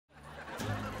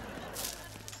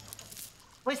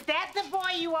Was that the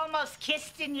boy you almost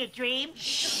kissed in your dream?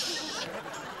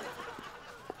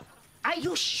 Are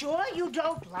you sure you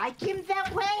don't like him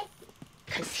that way?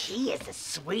 Because he is a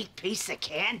sweet piece of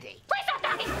candy. Please stop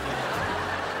talking!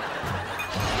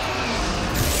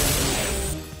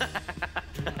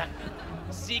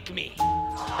 Seek me.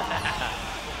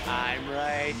 I'm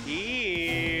right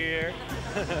here.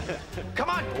 Come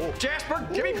on, Jasper,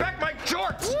 give me back my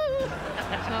shorts! So,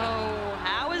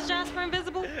 how is Jasper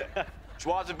invisible?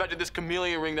 Schwartz invented this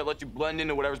chameleon ring that lets you blend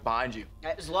into whatever's behind you.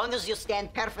 As long as you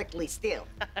stand perfectly still.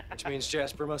 Which means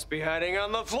Jasper must be hiding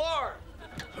on the floor.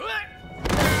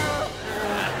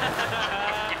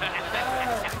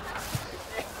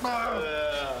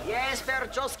 Jasper,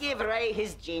 just give Ray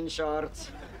his jean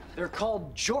shorts. They're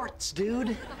called jorts,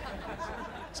 dude.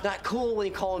 It's not cool when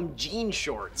you call them jean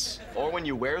shorts. Or when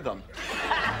you wear them.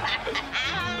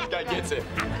 This guy gets it.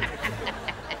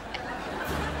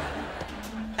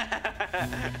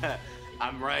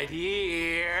 I'm right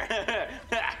here.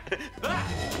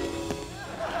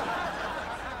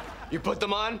 You put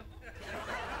them on?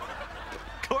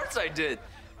 Of course I did.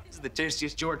 These are the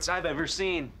tastiest jorts I've ever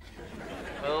seen.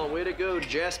 Well, way to go,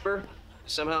 Jasper.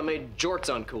 Somehow made jorts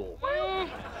uncool.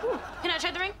 Can I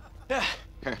try the ring? Yeah.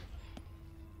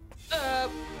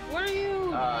 What are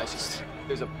you? It's just,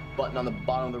 there's a button on the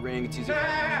bottom of the ring. It's easy.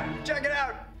 Check it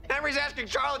out. Henry's asking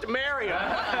Charlotte to marry him.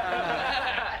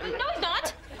 No, he's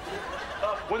not.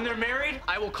 When they're married,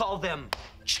 I will call them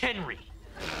Chenry.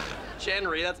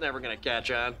 Henry, that's never gonna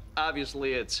catch on.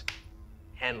 Obviously, it's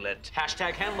Henlette.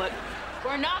 Hashtag Henlette.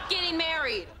 We're not getting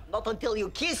married. Not until you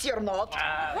kiss, you're not.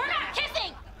 We're not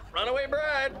kissing. Runaway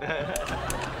bride.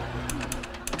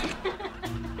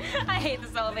 I hate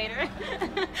this elevator.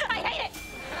 I hate it.